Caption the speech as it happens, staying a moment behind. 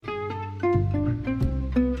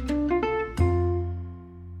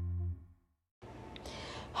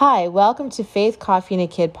Hi, welcome to Faith, Coffee, and a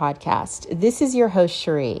Kid podcast. This is your host,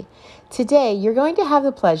 Cherie. Today, you're going to have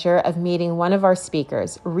the pleasure of meeting one of our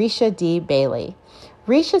speakers, Risha D. Bailey.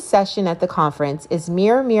 Risha's session at the conference is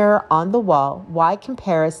Mirror, Mirror on the Wall, Why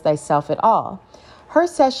Comparest Thyself at All? Her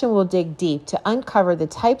session will dig deep to uncover the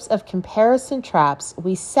types of comparison traps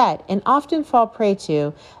we set and often fall prey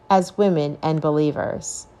to as women and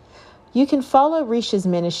believers. You can follow Risha's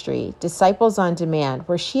ministry, Disciples on Demand,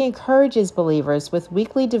 where she encourages believers with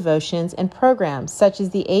weekly devotions and programs such as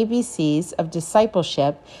the ABCs of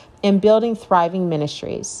discipleship and building thriving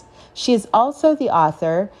ministries. She is also the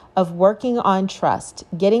author of Working on Trust,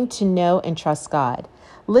 Getting to Know and Trust God.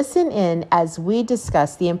 Listen in as we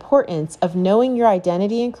discuss the importance of knowing your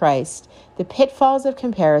identity in Christ, the pitfalls of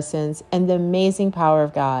comparisons, and the amazing power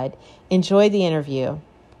of God. Enjoy the interview.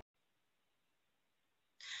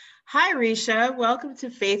 Hi, Risha. Welcome to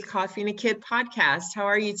Faith, Coffee, and a Kid podcast. How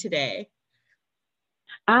are you today?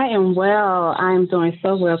 I am well. I'm doing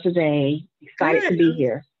so well today. Excited to be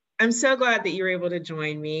here. I'm so glad that you're able to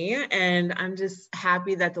join me. And I'm just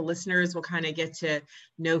happy that the listeners will kind of get to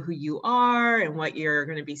know who you are and what you're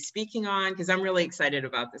going to be speaking on, because I'm really excited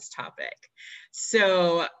about this topic.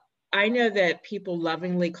 So I know that people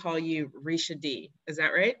lovingly call you Risha D. Is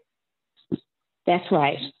that right? That's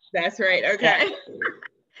right. That's right. Okay. Yeah.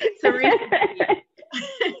 So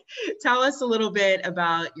tell us a little bit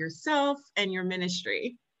about yourself and your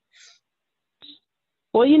ministry.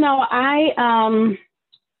 Well, I'm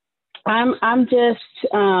just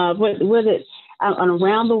I'm an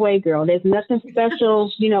around the way girl. There's nothing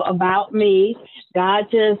special, about me. God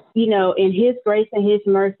just, in His grace and His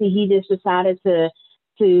mercy, He just decided to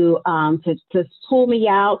pull me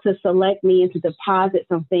out, to select me, and to deposit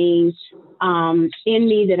some things in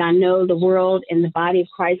me that I know the world and the body of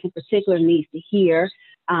Christ in particular needs to hear.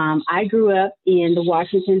 I grew up in the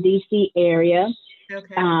Washington, D.C. area.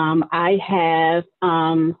 Okay. I have,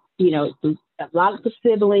 a lot of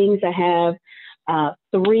siblings. I have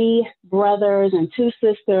 3 brothers and 2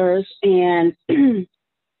 sisters. And,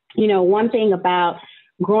 one thing about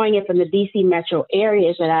growing up in the DC metro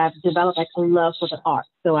area is that I've developed a love for the arts.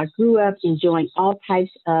 So I grew up enjoying all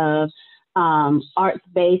types of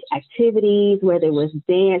arts-based activities, where there was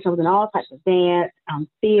dance. I was in all types of dance,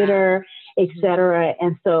 theater, etc.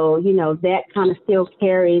 And so, that kind of still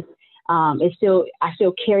carries. I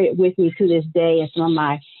still carry it with me to this day, and some of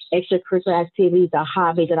my extracurricular activities, a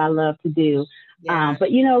hobby that I love to do. Yeah.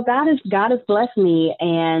 But God has blessed me,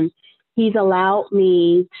 and He's allowed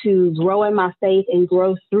me to grow in my faith and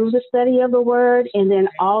grow through the study of the Word, and then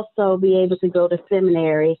also be able to go to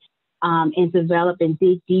seminary and develop and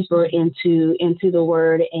dig deeper into the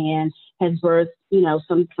Word, and has birthed,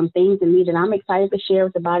 some things in me that I'm excited to share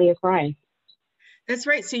with the body of Christ. That's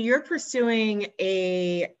right. So you're pursuing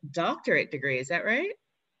a doctorate degree, is that right?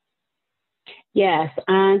 Yes,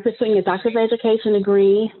 I'm pursuing a Doctor of Education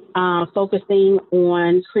degree, focusing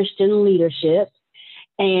on Christian leadership.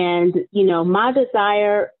 And, my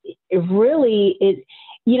desire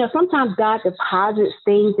sometimes God deposits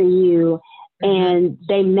things in you and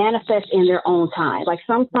they manifest in their own time. Like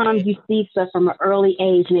sometimes you see stuff from an early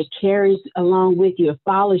age and it carries along with you, it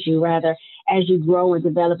follows you rather as you grow and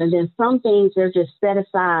develop. And then some things are just set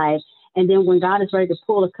aside. And then when God is ready to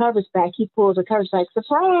pull the covers back, He pulls the covers back.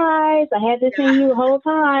 Surprise! I had this in you the whole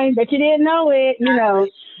time, but you didn't know it,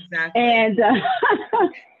 Exactly. And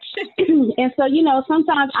and so,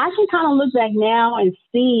 sometimes I can kind of look back now and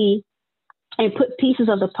see and put pieces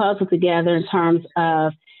of the puzzle together in terms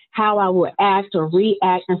of how I would act or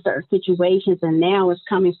react in certain situations. And now it's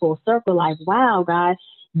coming full circle, like, wow, God,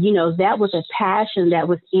 that was a passion that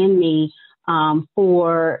was in me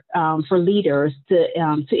for leaders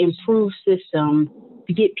to improve systems,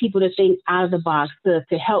 to get people to think out of the box, to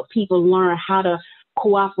help people learn how to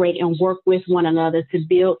cooperate and work with one another, to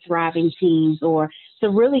build thriving teams, or to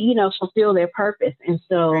really, fulfill their purpose. And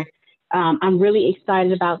so I'm really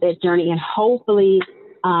excited about that journey, and hopefully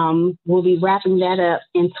we'll be wrapping that up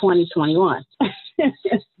in 2021.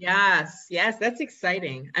 Yes, that's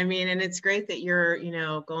exciting. I mean, and it's great that you're,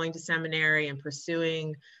 going to seminary and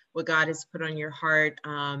pursuing what God has put on your heart.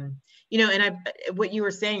 And what you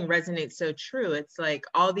were saying resonates so true. It's like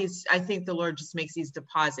all these, I think the Lord just makes these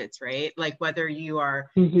deposits, right? Like whether you are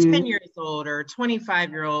 10 years old or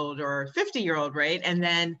 25-year-old or 50-year-old, right? And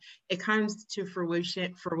then it comes to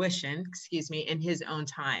fruition, in His own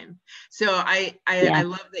time. So I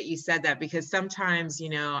love that you said that, because sometimes,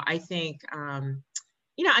 I think,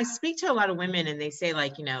 I speak to a lot of women and they say,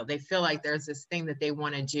 like, they feel like there's this thing that they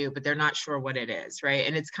want to do, but they're not sure what it is. Right.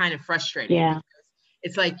 And it's kind of frustrating. Yeah. Because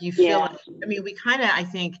it's like you feel like, we kind of, I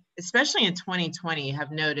think, especially in 2020,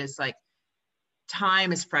 have noticed like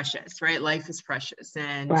time is precious, right? Life is precious,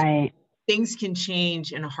 and Right. things can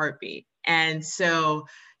change in a heartbeat. And so,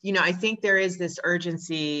 I think there is this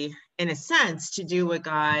urgency, in a sense, to do what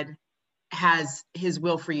God has his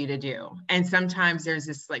will for you to do. And sometimes there's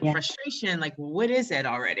this like Yeah. frustration, like, well, what is it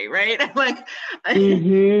already? Right. Like,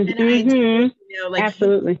 Mm-hmm. and I do, Mm-hmm. like,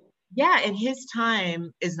 Absolutely. and his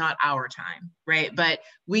time is not our time, right? But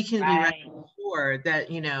we can be Right. sure that,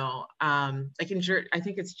 like I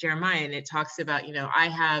think it's Jeremiah, and it talks about, I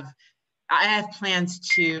have plans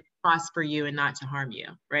to prosper you and not to harm you,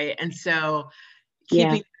 right? And so Yeah.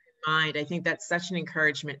 keeping that in mind, I think that's such an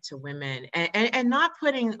encouragement to women, and not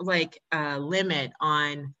putting like a limit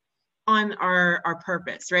on our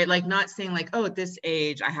purpose, right? Like not saying like, oh, at this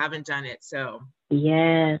age I haven't done it, so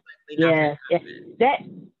Yes. not going Yes. to Yes.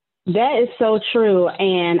 happen. That is so true.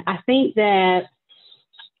 And I think that,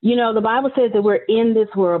 the Bible says that we're in this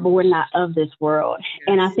world, but we're not of this world. Yes.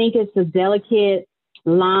 And I think it's a delicate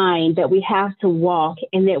line that we have to walk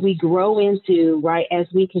and that we grow into, right, as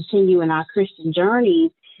we continue in our Christian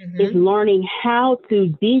journey, is learning how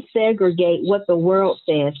to desegregate what the world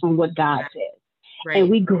says from what God says. Right. And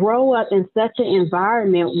we grow up in such an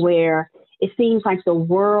environment where it seems like the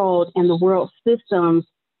world and the world systems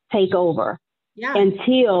take over. Yeah.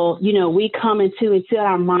 Until, we come until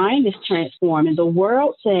our mind is transformed. And the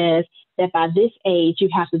world says that by this age, you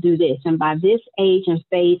have to do this. And by this age and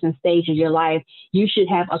phase and stage of your life, you should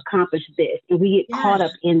have accomplished this. And we get caught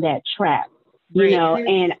up in that trap, Right.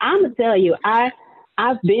 And I'm going to tell you, I've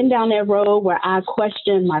been down that road where I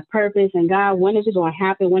questioned my purpose and God, when is it going to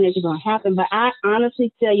happen? When is it going to happen? But I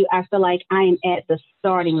honestly tell you, I feel like I am at the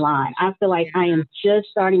starting line. I feel like I am just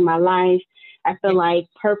starting my life. I feel like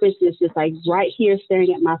purpose is just like right here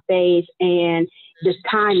staring at my face, and the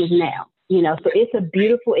time is now, so it's a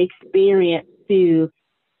beautiful experience to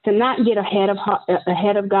not get ahead of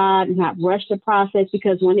God, not rush the process,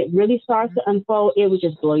 because when it really starts to unfold, it will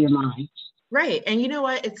just blow your mind. Right. And you know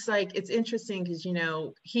what? It's like, it's interesting because,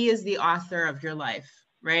 he is the author of your life.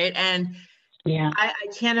 Right. And yeah, I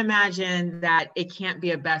can't imagine that it can't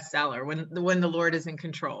be a bestseller when the Lord is in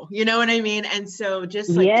control. You know what I mean? And so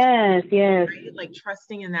just like, yes, right? Like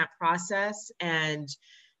trusting in that process, and,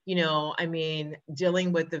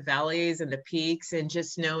 dealing with the valleys and the peaks, and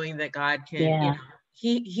just knowing that God can,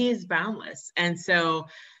 he is boundless. And so,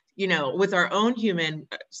 with our own human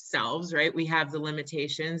selves, right, we have the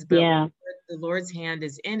limitations, but the Lord's hand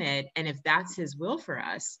is in it. And if that's his will for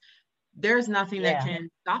us, there's nothing that can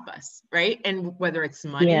stop us, right? And whether it's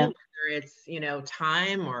money, whether it's,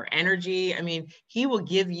 time or energy, he will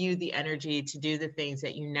give you the energy to do the things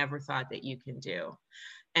that you never thought that you can do.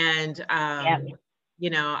 And,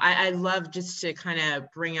 I love just to kind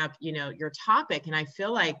of bring up, your topic. And I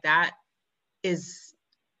feel like that is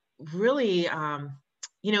really,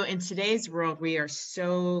 in today's world, we are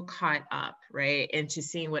so caught up, right, into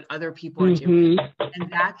seeing what other people are doing.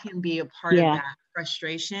 And that can be a part of that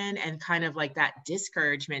frustration and kind of like that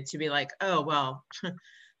discouragement to be like, oh, well,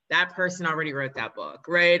 that person already wrote that book,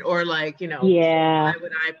 right? Or like, why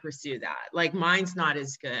would I pursue that? Like mine's not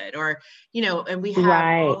as good. Or, and we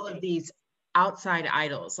have all of these outside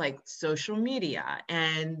idols like social media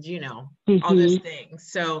and, all those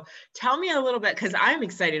things. So tell me a little bit, because I'm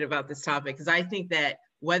excited about this topic, because I think that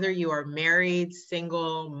whether you are married,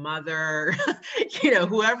 single, mother,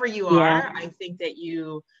 whoever you are, I think that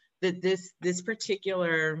this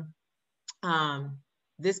particular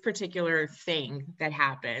thing that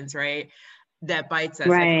happens, right, that bites us,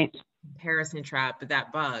 like comparison trap,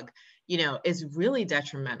 that bug, is really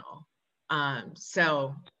detrimental.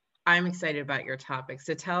 So I'm excited about your topic.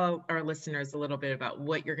 So tell our listeners a little bit about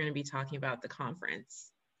what you're going to be talking about at the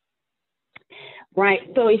conference. Right.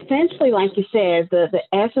 So essentially, like you said, the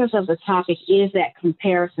essence of the topic is that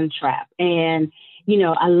comparison trap. And,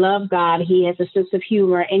 I love God. He has a sense of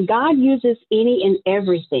humor, and God uses any and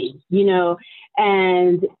everything,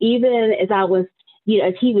 and even as I was,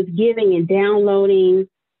 as he was giving and downloading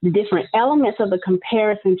the different elements of the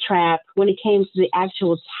comparison trap, when it came to the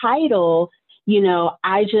actual title,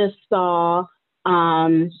 I just saw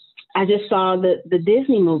the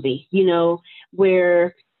Disney movie,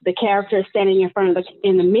 where the character is standing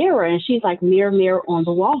in the mirror, and she's like, mirror, mirror on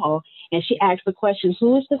the wall. And she asks the question,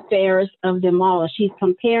 who is the fairest of them all? And she's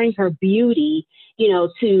comparing her beauty,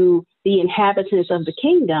 to the inhabitants of the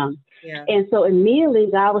kingdom. Yeah. And so immediately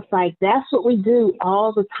God was like, that's what we do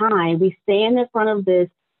all the time. We stand in front of this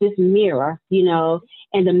mirror,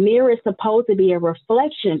 and the mirror is supposed to be a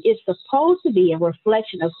reflection. It's supposed to be a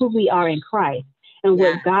reflection of who we are in Christ and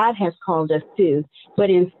what God has called us to. But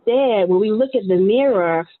instead, when we look at the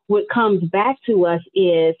mirror, what comes back to us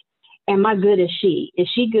is am I good as she? Is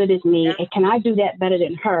she good as me? And can I do that better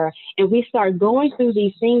than her? And we start going through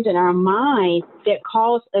these things in our mind that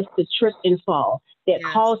cause us to trip and fall, that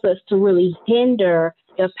cause us to really hinder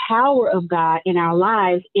the power of God in our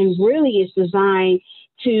lives, and really is designed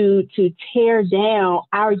to tear down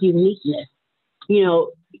our uniqueness. You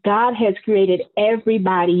know, God has created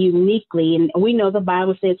everybody uniquely, and we know the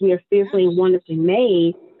Bible says we are fearfully and wonderfully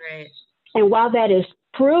made. Right. And while that is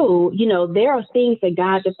true, you know, there are things that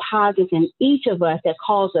God deposits in each of us that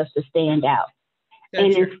cause us to stand out.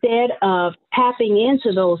 And instead of tapping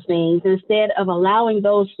into those things, instead of allowing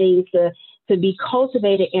those things to be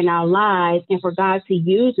cultivated in our lives and for God to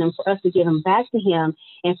use them, for us to give them back to him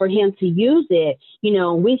and for him to use it, you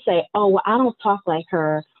know, we say, oh, well, I don't talk like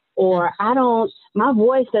her, or my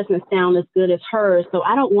voice doesn't sound as good as hers, so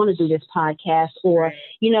I don't want to do this podcast, or,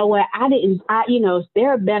 you know what, there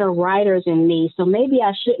are better writers than me, so maybe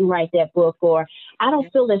I shouldn't write that book, or I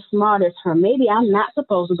don't feel as smart as her, maybe I'm not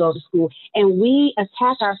supposed to go to school. And we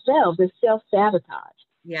attack ourselves. It's self-sabotage.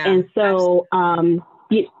 Yeah. And so, and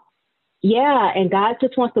God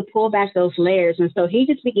just wants to pull back those layers. And so he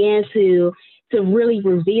just began to really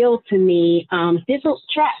reveal to me different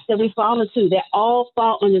traps that we fall into that all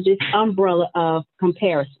fall under this umbrella of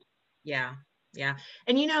comparison. Yeah. Yeah.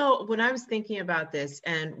 And, you know, when I was thinking about this,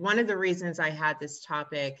 and one of the reasons I had this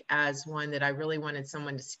topic as one that I really wanted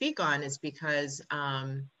someone to speak on is because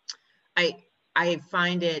I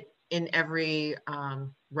find it in every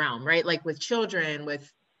realm, right? Like with children, with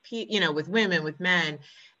women, with men.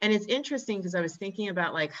 And it's interesting because I was thinking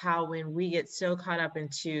about like how when we get so caught up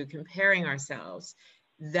into comparing ourselves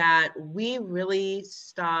that we really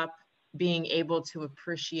stop being able to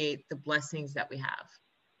appreciate the blessings that we have.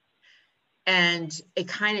 And it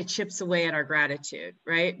kind of chips away at our gratitude,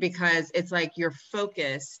 right? Because it's like your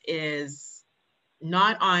focus is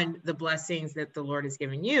not on the blessings that the Lord has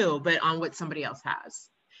given you, but on what somebody else has.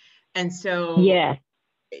 And so,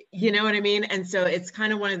 you know what I mean? And so it's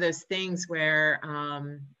kind of one of those things where,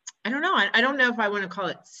 I don't know. I don't know if I want to call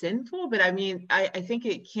it sinful, but I mean, I think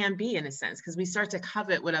it can be in a sense because we start to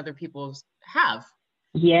covet what other people have.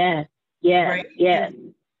 Yes. Yes. Right? Yes.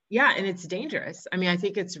 And it's dangerous. I mean, I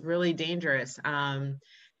think it's really dangerous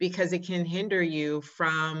because it can hinder you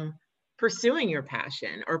from pursuing your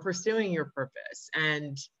passion or pursuing your purpose.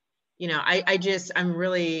 And, you know, I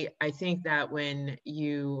think that when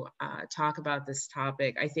you talk about this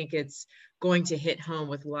topic, I think it's going to hit home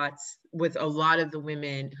with a lot of the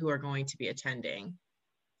women who are going to be attending.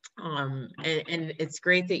 And it's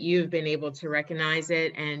great that you've been able to recognize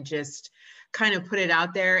it and just kind of put it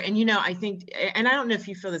out there. And, you know, I think, and I don't know if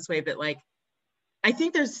you feel this way, but like, I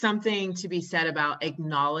think there's something to be said about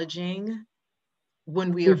acknowledging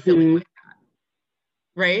when we are feeling like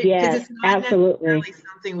that. Right? Yes, it's not absolutely. necessarily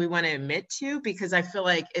something we want to admit to, because I feel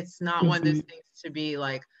like it's not one of those things to be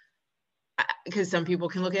like, because some people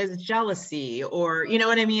can look at it as jealousy or, you know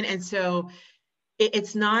what I mean? And so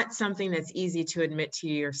it's not something that's easy to admit to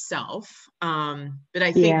yourself. But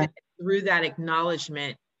I think that through that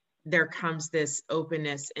acknowledgement, there comes this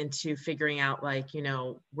openness into figuring out like, you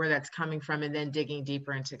know, where that's coming from, and then digging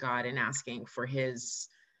deeper into God and asking for his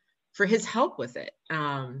help with it.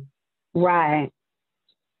 Right.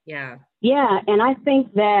 Yeah. Yeah. And I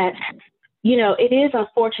think that, you know, it is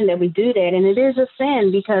unfortunate that we do that. And it is a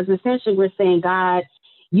sin because essentially we're saying, God,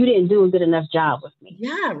 you didn't do a good enough job with me.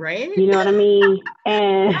 Yeah. Right. You know what I mean?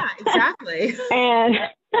 And yeah, exactly.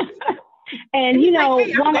 and you know, like,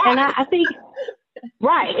 hey, and I think,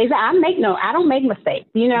 right. I don't make mistakes,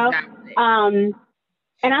 you know? Exactly.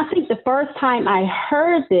 And I think the first time I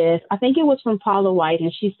heard this, I think it was from Paula White,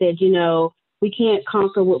 and she said, you know, we can't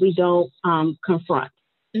conquer what we don't confront.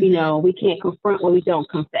 You know, we can't confront what we don't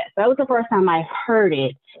confess. That was the first time I heard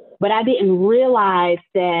it, but I didn't realize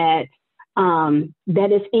that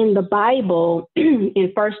that is in the Bible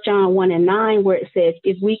in 1 John 1:9, where it says,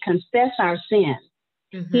 if we confess our sins,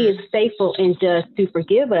 he is faithful and just to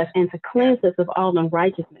forgive us and to cleanse us of all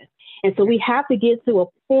unrighteousness. And so we have to get to a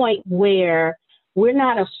point where we're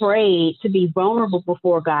not afraid to be vulnerable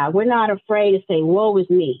before God. We're not afraid to say, woe is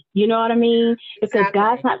me. You know what I mean? Because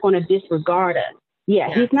God's not going to disregard us.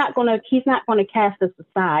 He's not going to cast us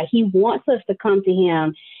aside. He wants us to come to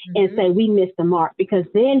him and say we missed the mark, because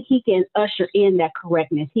then he can usher in that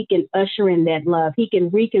correctness. He can usher in that love. He can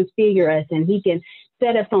reconfigure us and he can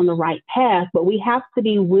set us on the right path. But we have to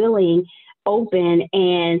be willing, open.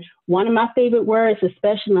 And one of my favorite words,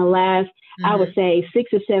 especially in the last, I would say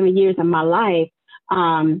 6 or 7 years of my life,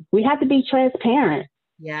 we have to be transparent.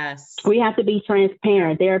 Yes. We have to be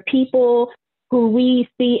transparent. There are people who we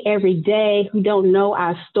see every day, who don't know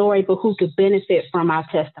our story, but who could benefit from our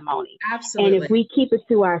testimony. And if Absolutely. we keep it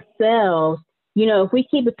to ourselves, if we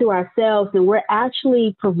keep it to ourselves, then we're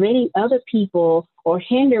actually preventing other people or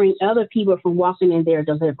hindering other people from walking in their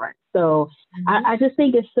deliverance. So Mhm. I just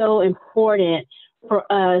think it's so important for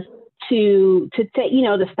us to take,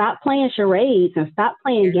 to stop playing charades and stop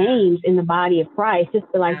playing Yeah. games in the body of Christ. Just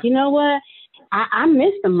be like, Yeah. you know what? I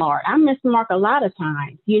missed the mark. I missed the mark a lot of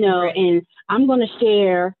times, Right. and I'm going to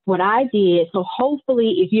share what I did. So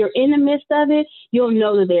hopefully, if you're in the midst of it, you'll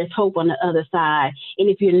know that there's hope on the other side. And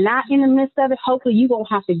if you're not in the midst of it, hopefully you won't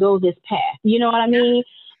have to go this path. You know what I Yeah. mean?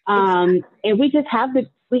 Exactly. And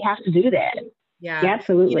we have to do that. Yeah. Yeah,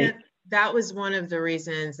 absolutely. That was one of the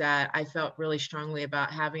reasons that I felt really strongly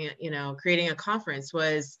about having it, creating a conference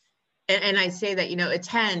was, and I say that,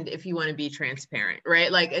 attend if you want to be transparent,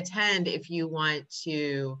 right? Like attend if you want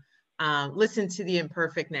to listen to the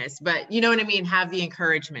imperfectness, but you know what I mean? Have the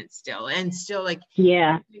encouragement still. And still, like,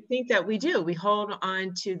 Yeah. I think that we hold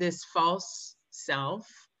on to this false self.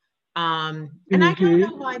 And I don't Hmm.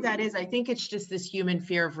 know why that is. I think it's just this human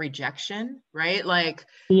fear of rejection, right? Like,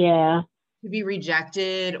 Yeah. to be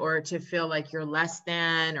rejected or to feel like you're less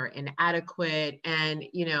than or inadequate, and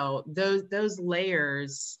those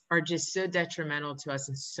layers are just so detrimental to us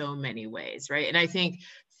in so many ways, right? And I think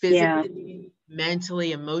Yeah. physically,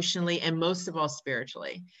 mentally, emotionally, and most of all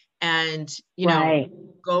spiritually. And Right.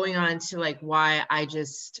 going on to like why I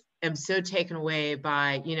just am so taken away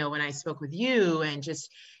by when I spoke with you, and just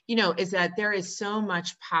is that there is so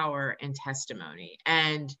much power in testimony,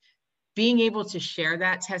 and being able to share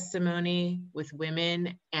that testimony with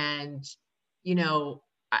women. And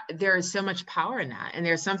there is so much power in that, and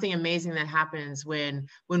there's something amazing that happens when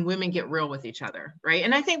women get real with each other, right?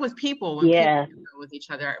 And I think with people, when people Yeah. get real with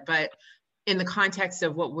each other, but in the context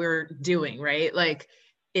of what we're doing, right? Like,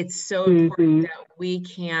 it's so important Hmm. that we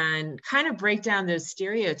can kind of break down those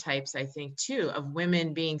stereotypes, I think, too, of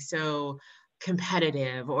women being so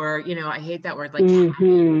competitive, or I hate that word, like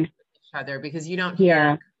Hmm. each other, because you don't hear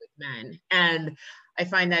Yeah. with men. And I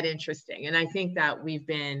find that interesting. And I think that we've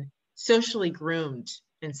been socially groomed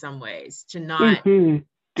in some ways to not Hmm.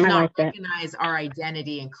 to I not like that. recognize our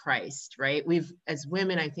identity in Christ, right? We've, as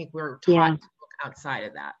women, I think we're taught Yeah. to look outside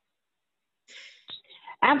of that.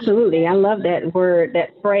 Absolutely. I love that word,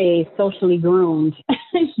 that phrase, socially groomed,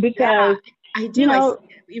 Yeah, because, I you do. I see know, it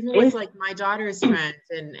even with it's, like my daughter's friends,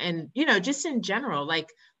 and just in general, like,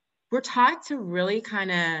 we're taught to really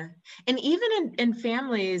kind of, and even in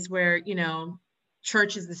families where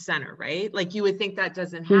church is the center, right? Like, you would think that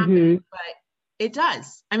doesn't happen, hmm but it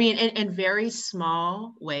does. I mean, in very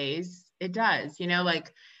small ways it does.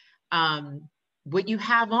 Like, what you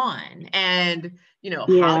have on, and how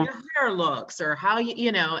yeah, your hair looks, or how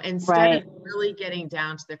instead of right. really getting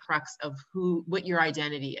down to the crux of what your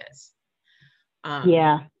identity is. um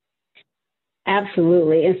Yeah,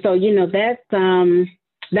 absolutely. And so,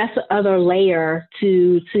 that's the other layer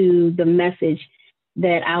to the message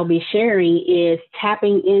that I'll be sharing, is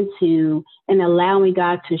tapping into and allowing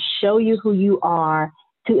God to show you who you are,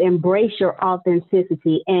 to embrace your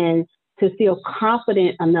authenticity, and to feel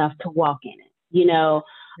confident enough to walk in it.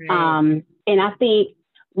 right. And I think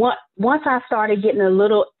once I started getting a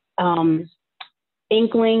little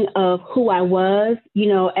inkling of who I was,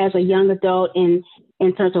 as a young adult, in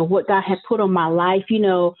terms of what God had put on my life,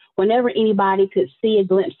 whenever anybody could see a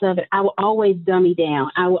glimpse of it, I would always dummy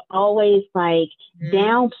down. I would always like Mhm.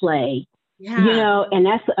 downplay, Yeah. and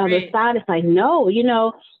that's the other Right. side. It's like, no, we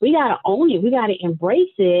got to own it. We got to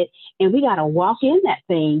embrace it, and we got to walk in that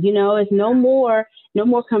thing. It's no more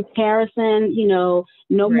comparison, no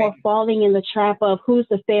Right. more falling in the trap of who's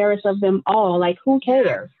the fairest of them all. Like, who Yeah.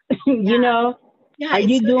 cares? Yeah. Yeah. Are It's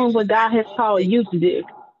you so doing what interesting. God has called you to do?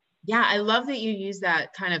 Yeah, I love that you use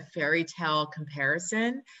that kind of fairy tale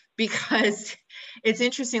comparison, because it's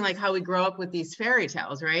interesting, like how we grow up with these fairy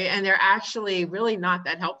tales, right? And they're actually really not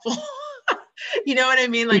that helpful. You know what I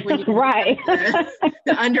mean? Like, when you look Right. at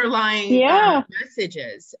the underlying Yeah.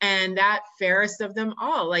 messages, and that fairest of them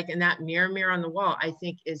all, like, in that mirror on the wall, I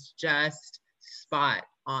think is just spot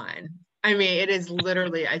on. I mean, it is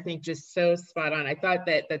literally, I think, just so spot on. I thought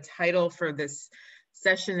that the title for this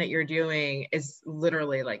session that you're doing is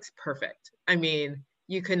literally like perfect. I mean,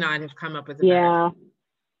 you could not have come up with a better. Yeah.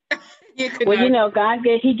 You could Well, not. God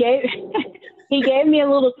he gave he gave me a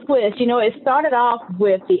little twist. It started off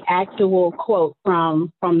with the actual quote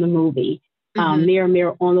from the movie, Mhm. "Mirror,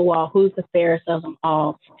 mirror on the wall, who's the fairest of them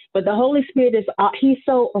all." But the Holy Spirit he's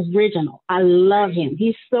so original. I love him.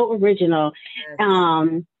 He's so original,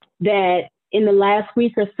 Yes. that in the last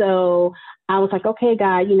week or so, I was like, okay,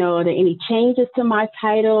 God, are there any changes to my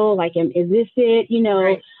title? Like, is this it?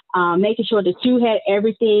 Right. Making sure that you had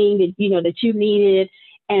everything that you needed.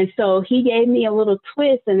 And so he gave me a little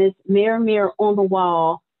twist, and it's mirror, mirror on the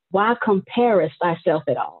wall. Why comparest thyself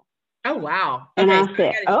at all? Oh, wow. And Okay. I So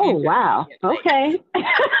said, oh, wow. Okay. I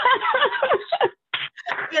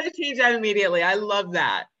got to change that immediately. I love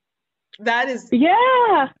that. That is. Yeah.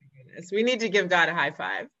 Oh, we need to give God a high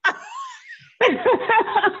five.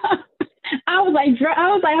 I was like,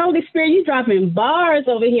 Holy Spirit, you dropping bars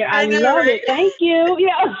over here. I know, love it. Thank you.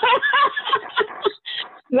 Yeah.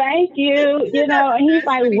 Thank you. And he's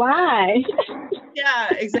like, why? Yeah,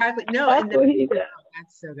 exactly. No, that's what he does.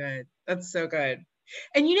 That's so good. That's so good.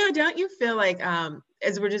 And don't you feel like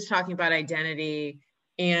as we're just talking about identity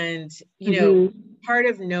and part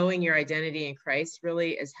of knowing your identity in Christ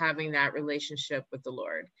really is having that relationship with the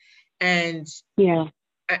Lord. And yeah,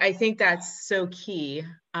 I think that's so key.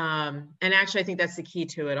 And actually I think that's the key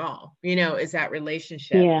to it all, is that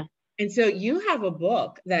relationship. Yeah. And so you have a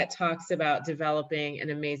book that talks about developing an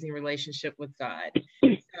amazing relationship with God.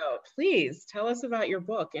 So please tell us about your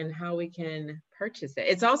book and how we can purchase it.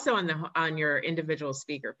 It's also on your individual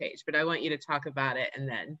speaker page, but I want you to talk about it and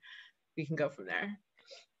then we can go from there.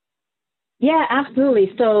 Yeah,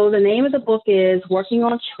 absolutely. So the name of the book is Working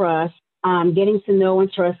on Trust, Getting to Know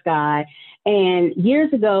and Trust God. And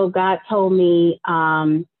years ago, God told me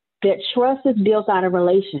that trust is built out of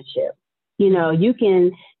relationship. You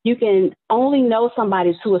can only know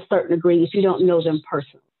somebody to a certain degree if you don't know them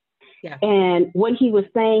personally. Yeah. And what he was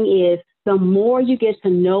saying is the more you get to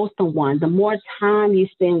know someone, the more time you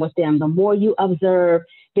spend with them, the more you observe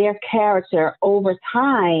their character over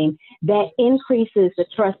time, that increases the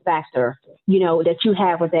trust factor, that you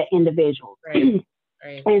have with that individual. Right.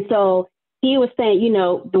 Right. And so he was saying,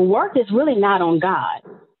 the work is really not on God,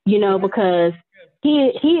 because he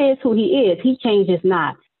is who he is. He changes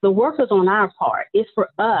not. The work is on our part. It's for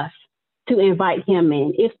us to invite him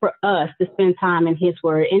in. It's for us to spend time in his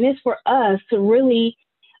word. And it's for us to really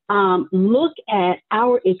look at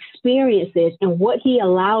our experiences and what he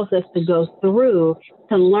allows us to go through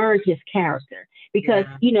to learn his character. Because,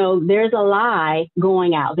 there's a lie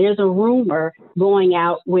going out. There's a rumor going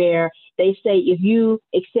out where they say if you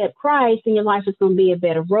accept Christ, then your life is going to be a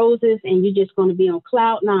bed of roses and you're just going to be on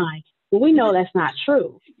cloud nine. Well, we know that's not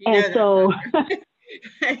true. And so,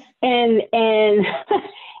 and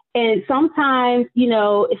sometimes,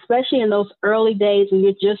 especially in those early days when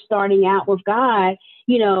you're just starting out with God,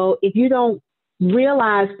 if you don't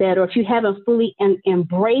realize that, or if you haven't fully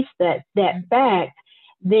embraced that fact,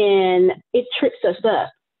 then it trips us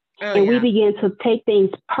up. We begin to take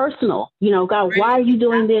things personal. God, why are you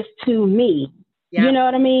doing this to me? Yep. You know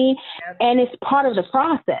what I mean? Yep. And it's part of the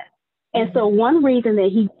process. And so one reason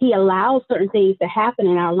that he allows certain things to happen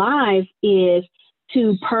in our lives is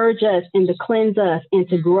to purge us and to cleanse us and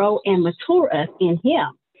to grow and mature us in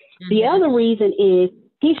him. The other reason is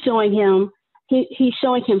he's showing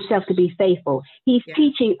himself to be faithful. He's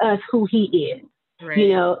teaching us who he is,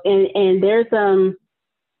 right. And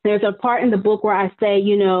there's a part in the book where I say,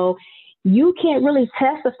 you can't really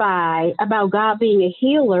testify about God being a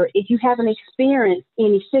healer if you haven't experienced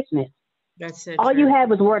any sickness. That's so all true. You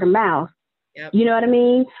have is word of mouth. Yep. You know what I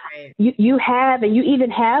mean? Right. You have, and you even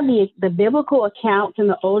have the biblical accounts in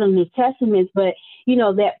the Old and New Testaments, but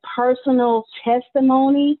that personal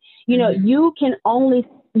testimony, you can only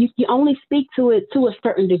speak to it to a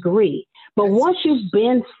certain degree. But once you've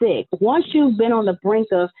been sick, once you've been on the brink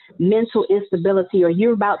of mental instability, or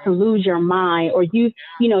you're about to lose your mind, or you've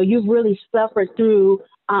really suffered through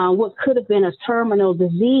what could have been a terminal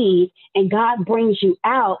disease, and God brings you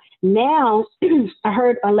out. Now, I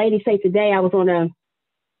heard a lady say today, I was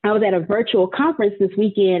at a virtual conference this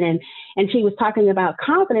weekend, and she was talking about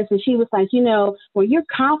confidence, and she was like, when you're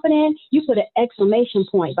confident, you put an exclamation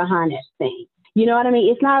point behind that thing. You know what I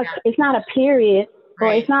mean? It's not a period. Or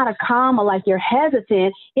it's not a comma like you're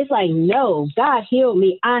hesitant. It's like, no, God healed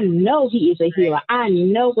me. I know he is a healer. I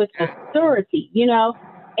know with authority,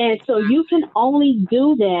 And so you can only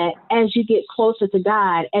do that as you get closer to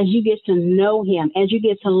God, as you get to know him, as you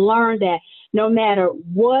get to learn that no matter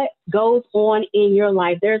what goes on in your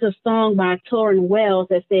life. There's a song by Torrin Wells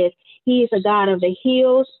that says, he is a God of the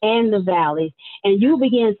hills and the valleys. And you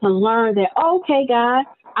begin to learn that, okay, God,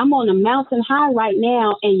 I'm on a mountain high right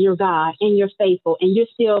now, and you're God, and you're faithful, and you're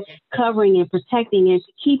still covering and protecting and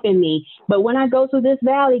keeping me. But when I go through this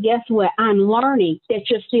valley, guess what? I'm learning that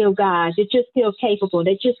you're still God, that you're still capable,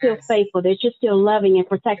 that you're still faithful, that you're still loving and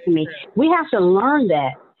protecting me. We have to learn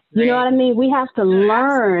that. You know what I mean? We have to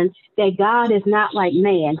learn that God is not like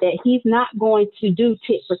man, that he's not going to do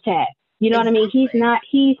tit for tat. You know what I mean?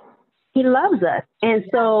 Exactly. He loves us. And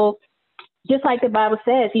Yeah. so just like the Bible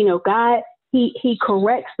says, God, he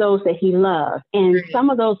corrects those that he loves. And Right. some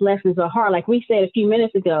of those lessons are hard. Like we said a few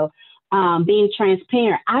minutes ago, being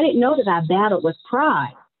transparent. I didn't know that I battled with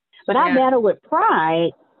pride, but I Yeah. battled with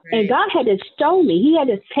pride. And Right. God had to show me, he had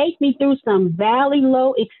to take me through some valley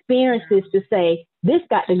low experiences Yeah. to say, this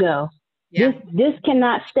got to go. This, Yeah. this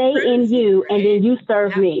cannot stay in Proves you, you. And right? then you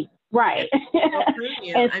serve Yeah. me. Yeah. Right. Will prune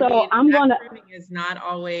you. And I so mean, I'm that going to, pruning is not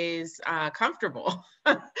always comfortable.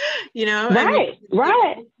 I mean, right, it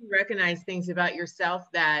right. makes you recognize things about yourself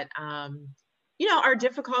that, are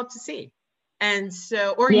difficult to see. And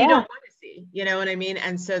so, or you Yeah. don't want to see, you know what I mean?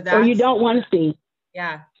 And so Or you that's, don't want to see.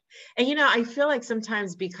 yeah. And, I feel like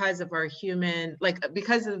sometimes because of our human, like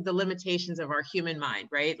because of the limitations of our human mind,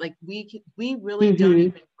 right? Like we really don't Hmm.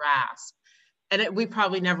 even grasp, and we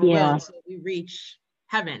probably never will Yeah. until we reach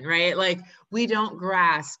heaven, right? Like we don't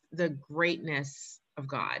grasp the greatness of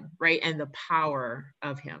God, right? And the power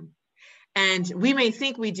of him. And we may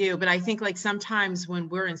think we do, but I think like sometimes when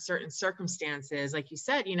we're in certain circumstances, like you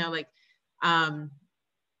said, like um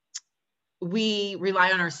we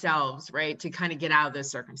rely on ourselves, right, to kind of get out of those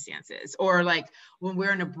circumstances. Or like when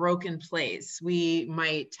we're in a broken place, we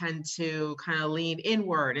might tend to kind of lean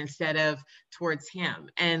inward instead of towards him.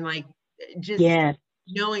 And like just Yes.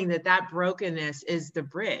 knowing that that brokenness is the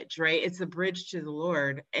bridge, right? It's the bridge to the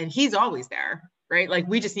Lord, and he's always there, right? Like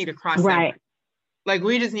we just need to cross that Right. bridge. Like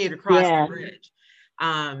we just need to cross the Yeah. bridge.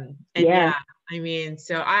 And Yeah. yeah, I mean,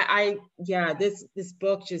 so yeah, this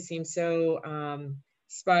book just seems so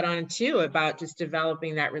spot on too about just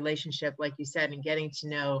developing that relationship, like you said, and getting to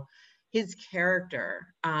know his character,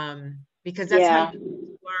 because that's how Yeah.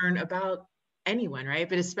 you learn about anyone, right?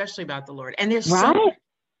 But especially about the Lord. And Right.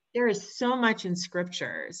 there is so much in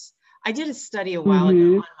scriptures. I did a study a while ago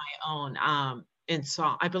Hmm. on my own, in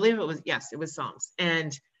Psalm. I believe it was Psalms.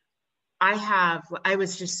 And I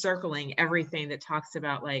was just circling everything that talks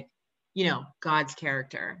about like, God's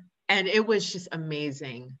character. And it was just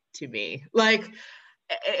amazing to me. Like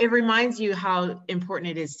it reminds you how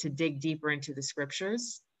important it is to dig deeper into the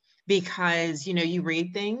scriptures, because, you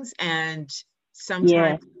read things and sometimes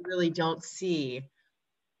Yeah. you really don't see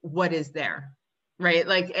what is there. Right.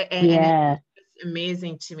 Like, and it's Yeah.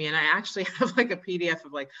 amazing to me. And I actually have like a PDF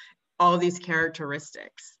of like all these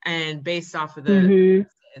characteristics and based off of the Hmm.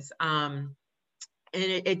 verses. And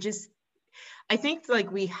it just, I think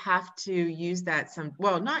like we have to use that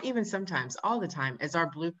not even sometimes, all the time as our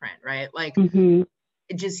blueprint, right? Like Hmm.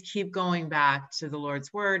 just keep going back to the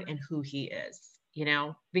Lord's word and who he is,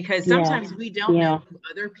 because Yeah. sometimes we don't know Yeah. who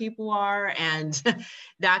other people are, and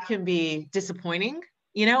that can be disappointing,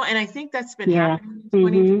 and I think that's been Yeah. happening in Hmm.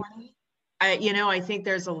 2020. I think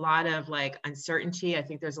there's a lot of like uncertainty. I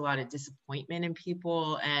think there's a lot of disappointment in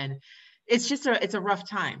people, and it's a rough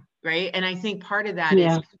time, right? And I think part of that is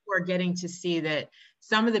Yeah. people are getting to see that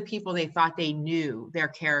some of the people they thought they knew their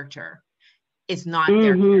character is not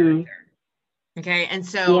their Hmm. character. Okay. And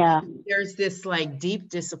so Yeah. there's this like deep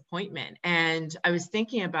disappointment. And I was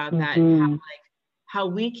thinking about that and Hmm. how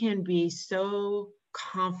we can be so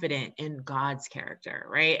confident in God's character,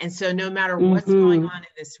 right? And so no matter what's going Hmm. on in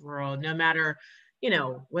this world, no matter,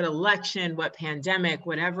 what election, what pandemic,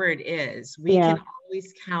 whatever it is, we Yeah. can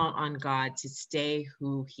always count on God to stay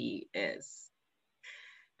who he is.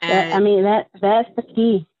 I And mean, that's the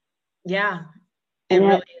key. yeah, it And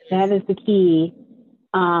really that is. is the key.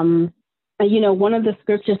 Um, one of the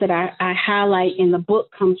scriptures that I highlight in the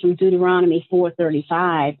book comes from Deuteronomy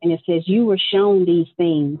 4:35, and it says, "You were shown these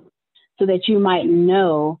things so that you might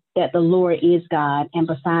know that the Lord is God, and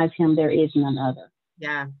besides him there is none other."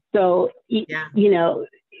 Yeah. So, Yeah.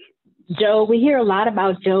 Job, we hear a lot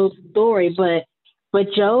about Job's story, but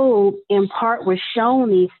Job in part was shown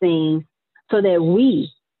these things so that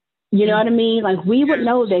you know Mm, what I mean? Like we would yeah.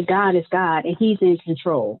 know that God is God and he's in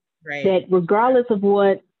control. Right. That regardless of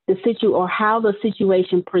what the situation or how the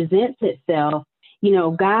situation presents itself,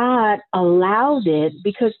 God allowed it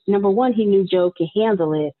because number one, he knew Job could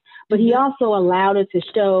handle it, but he Hmm. also allowed it to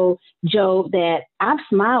show Job that I've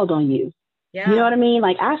smiled on you. You know Yeah. what I mean?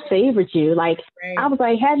 Like I favored you. Like I Right. was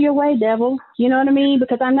like, have your way, devil. You know what I mean?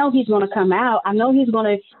 Because I know he's going to come out. I know he's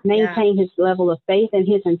going to Yeah. maintain his level of faith and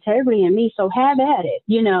his integrity in me. So have at it.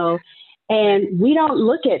 Right. And we don't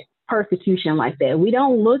look at persecution like that. We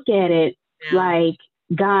don't look at it Yeah. like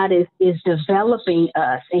God is developing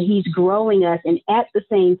us and he's growing us. And at the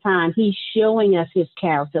same time, he's showing us his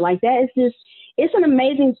character. Like that is just, it's an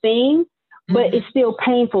amazing thing, but Hmm. it's still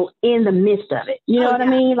painful in the midst of it. You know Oh what I yeah,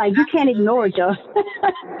 mean? Like you can't ignore it, absolutely. Joe.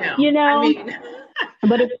 No, I you know, mean,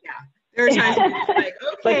 but if, yeah, there are times when you're just like,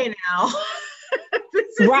 but okay, now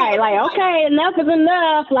Right, like, okay, enough is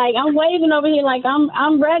enough. Like, I'm waving over here, like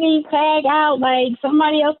I'm ready, tag out, like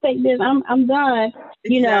somebody else take this. I'm done.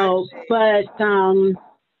 Exactly. But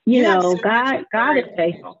You have so much God is encouragement.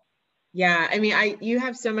 faithful. Yeah, I mean, you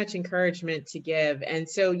have so much encouragement to give, and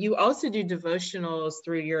so you also do devotionals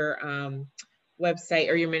through your website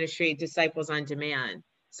or your ministry, Disciples on Demand.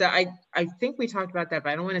 So I think we talked about that, but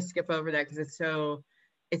I don't want to skip over that because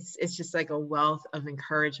it's just like a wealth of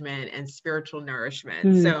encouragement and spiritual nourishment.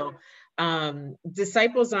 Mm. So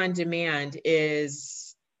Disciples on Demand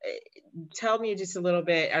is tell me just a little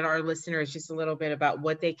bit, and our listeners just a little bit about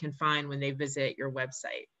what they can find when they visit your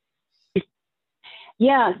website.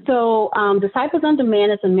 Yeah, so Disciples on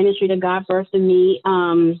Demand is a ministry that God birthed in me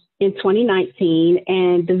in 2019,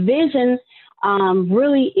 and the vision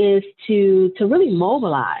really is to really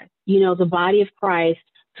mobilize, the body of Christ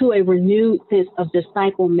to a renewed sense of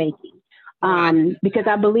disciple making. Because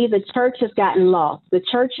I believe the church has gotten lost. The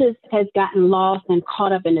church has gotten lost and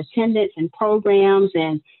caught up in attendance and programs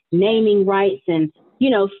and naming rights and,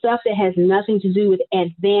 stuff that has nothing to do with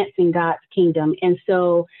advancing God's kingdom. And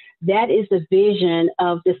so that is the vision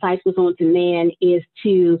of Disciples on Demand, is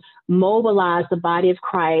to mobilize the body of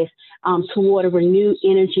Christ toward a renewed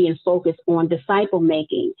energy and focus on disciple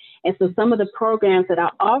making. And so some of the programs that I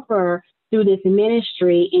offer through this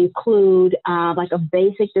ministry include like a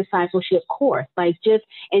basic discipleship course,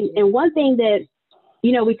 and one thing that,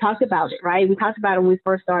 we talked about it, right? We talked about it when we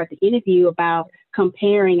first started the interview about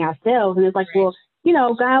comparing ourselves. And it's like, well,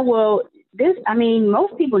 God will,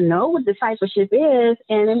 most people know what discipleship is.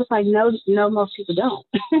 And it was like, no, most people don't.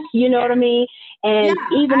 You know what I mean? And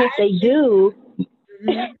even if they do,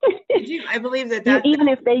 I believe that even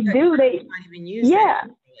if they do, they not even use that.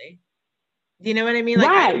 Really. You know what I mean?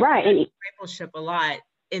 Like, right. And discipleship a lot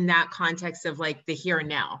in that context of like the here and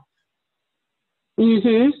now.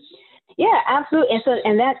 Yeah, absolutely. And so,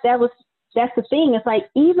 that's the thing. It's like,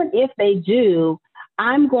 even if they do,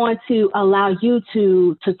 I'm going to allow you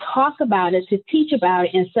to talk about it, to teach about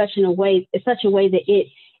it in such a way that it,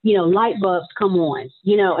 light bulbs come on,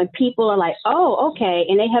 and people are like, oh, okay.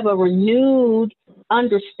 And they have a renewed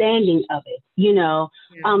understanding of it, Yeah.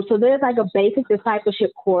 So there's like a basic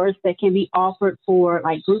discipleship course that can be offered for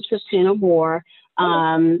like groups of 10 or more.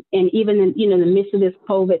 And even in, the midst of this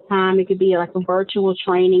COVID time, it could be like a virtual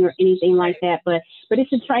training or anything like that. But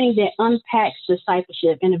it's a training that unpacks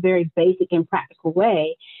discipleship in a very basic and practical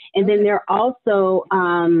way. And then there are also,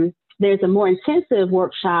 there's a more intensive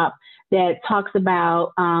workshop that talks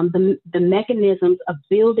about the mechanisms of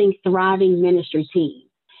building thriving ministry teams.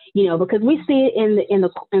 Because we see it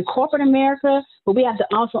in corporate America, but we have to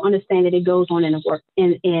also understand that it goes on in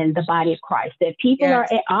the body of Christ, that people are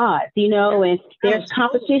at odds, and there's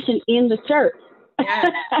competition in the church,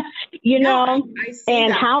 I see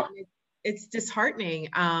and that. how it's disheartening.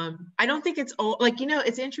 I don't think it's like,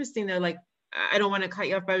 it's interesting though, like, I don't want to cut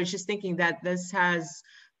you off, but I was just thinking that this has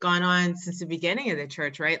gone on since the beginning of the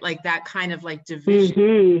church, right? Like that kind of like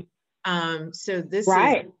division. So this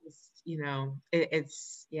is,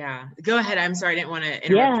 it's go ahead. I'm sorry. I didn't want to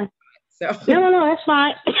interrupt. So no, that's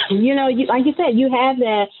fine. Like you said, you have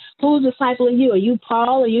that, who's disciple of you? Are you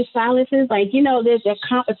Paul? Are you Silas's? Like, there's that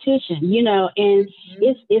competition, and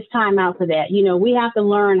it's time out for that. We have to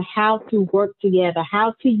learn how to work together,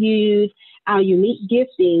 how to use our unique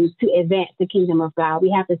giftings to advance the kingdom of God.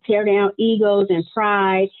 We have to tear down egos and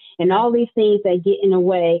pride and all these things that get in the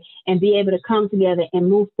way, and be able to come together and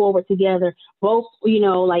move forward together, both,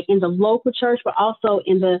 like in the local church, but also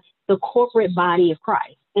in the corporate body of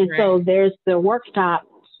Christ. And so there's the workshop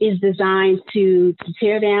is designed to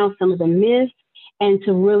tear down some of the myths and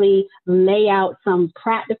to really lay out some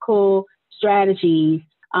practical strategies,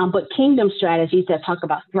 but kingdom strategies that talk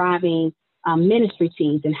about thriving ministry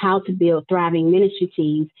teams and how to build thriving ministry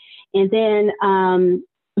teams. And then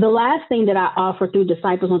the last thing that I offer through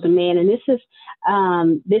Disciples on Demand, and this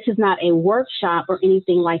is not a workshop or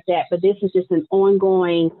anything like that, but this is just an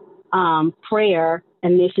ongoing prayer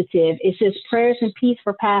initiative. It's just prayers and peace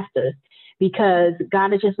for pastors, because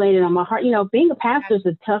God has just laid it on my heart. Being a pastor is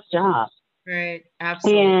a tough job. Right.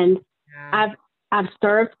 Absolutely. And I've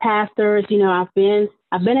served pastors. I've been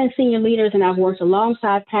in senior leaders, and I've worked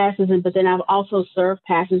alongside pastors, but then I've also served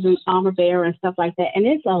pastors and armor bearer and stuff like that. And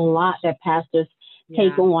it's a lot that pastors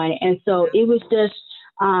take on. And so it was just,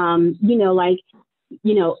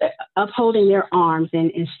 upholding their arms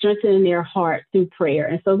and strengthening their heart through prayer.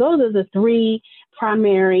 And so those are the three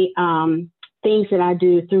primary things that I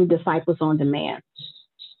do through Disciples on Demand.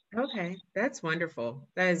 Okay, that's wonderful.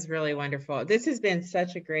 That is really wonderful. This has been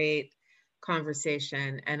such a great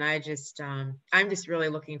conversation. And I'm just really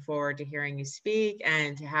looking forward to hearing you speak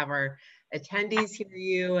and to have our attendees hear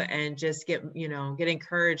you and just get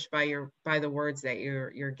encouraged by the words that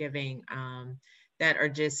you're giving, that are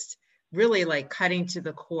just really like cutting to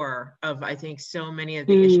the core of, I think, so many of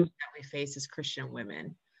the issues that we face as Christian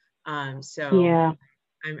women. So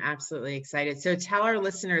I'm absolutely excited. So tell our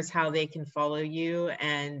listeners how they can follow you,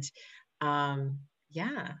 and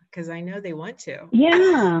because I know they want to.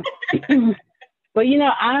 Yeah. Well,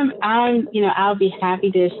 I'll be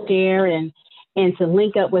happy to share and to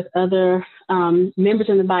link up with other members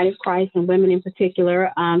in the body of Christ and women in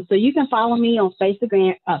particular. So you can follow me on Facebook.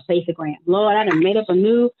 Lord, I done made up a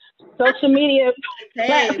new social media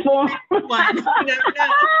platform.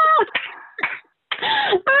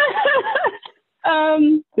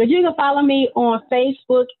 But you can follow me on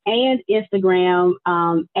Facebook and Instagram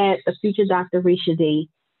at the Future Dr. Risha D.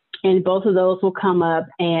 And both of those will come up,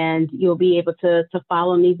 and you'll be able to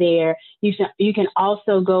follow me there. You can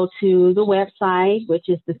also go to the website, which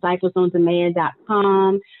is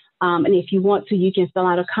disciplesondemand.com. And if you want to, you can fill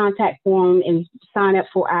out a contact form and sign up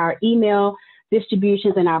for our email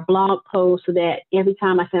distributions and our blog posts, so that every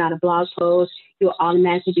time I send out a blog post, you'll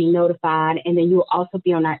automatically be notified. And then you'll also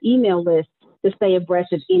be on our email list to stay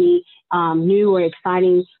abreast of any new or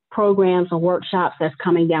exciting programs or workshops that's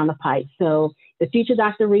coming down the pipe. So the Future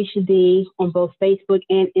Dr. Risha D on both Facebook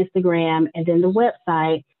and Instagram, and then the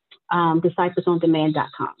website,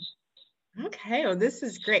 disciplesondemand.com. Okay, well, this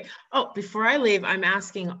is great. Oh, before I leave, I'm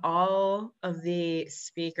asking all of the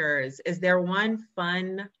speakers, is there one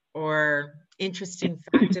fun or interesting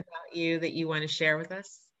fact about you that you want to share with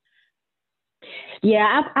us?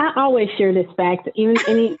 Yeah, I always share this fact,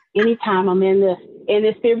 even anytime I'm in the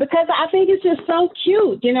spirit, because I think it's just so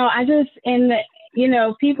cute.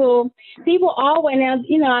 People always,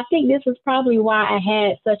 I think this is probably why I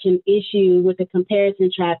had such an issue with the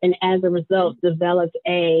comparison trap, and as a result developed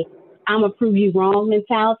a "I'm gonna prove you wrong"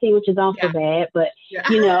 mentality, which is also bad. But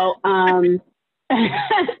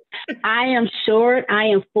I am short. I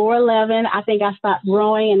am 4'11". I think I stopped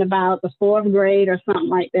growing in about the 4th grade or something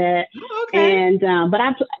like that. Okay. And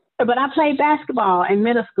but I played basketball in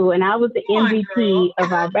middle school, and I was the MVP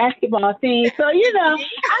of our basketball team. So I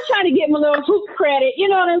try to get my little hoop credit. You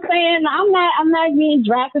know what I'm saying? I'm not being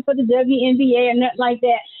drafted for the WNBA or nothing like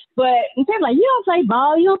that. But people are like, "You don't play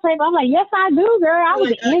ball. You don't play ball." I'm like, "Yes, I do, girl. I was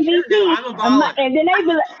the MVP." I'm a baller. And then they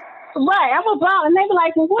be like, "Right, I'm a ball," and they be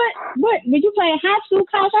like, "Well, what? Did you play in high school,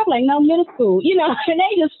 college?" I'm like, "No, middle school." And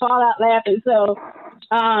they just fall out laughing. So,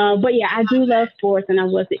 but yeah, I do love sports, and I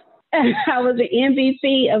was the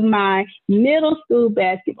MVP of my middle school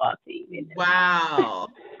basketball team. Wow.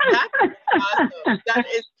 That's awesome. That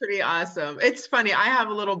is pretty awesome. It's funny. I have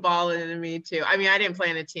a little ball in me too. I mean, I didn't play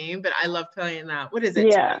in a team, but I love playing that. What is it?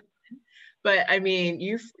 Yeah. But I mean,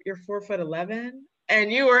 you're 4'11",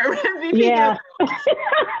 and you were MVP. Yeah.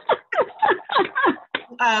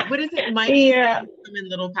 What is it? Mighty come in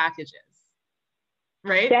little packages,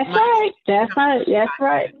 right? That's right. That's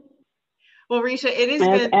right. Well, Risha, it has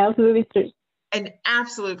been absolutely true. An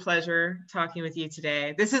absolute pleasure talking with you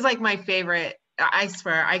today. This is like my favorite. I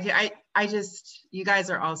swear, I just, you guys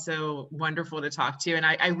are also wonderful to talk to. And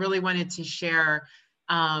I really wanted to share,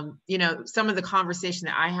 some of the conversation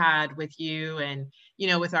that I had with you and,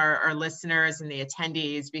 with our listeners and the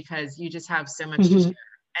attendees, because you just have so much to share.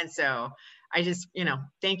 And so I just,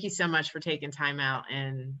 thank you so much for taking time out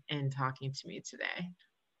and talking to me today.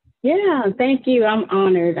 Yeah, thank you. I'm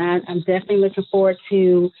honored. I'm definitely looking forward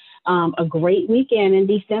to a great weekend in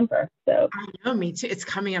December. So I know, me too. It's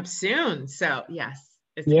coming up soon. So yes,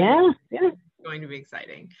 it's going to be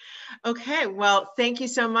exciting. Okay, well, thank you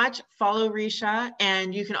so much. Follow Risha,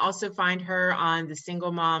 and you can also find her on the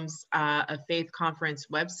Single Moms of Faith Conference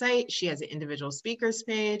website. She has an individual speakers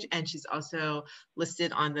page, and she's also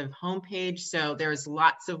listed on the homepage. So there's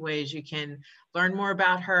lots of ways you can learn more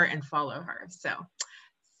about her and follow her. So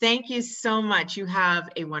thank you so much. You have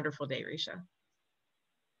a wonderful day, Risha.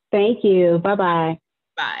 Thank you. Bye-bye.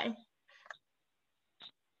 Bye.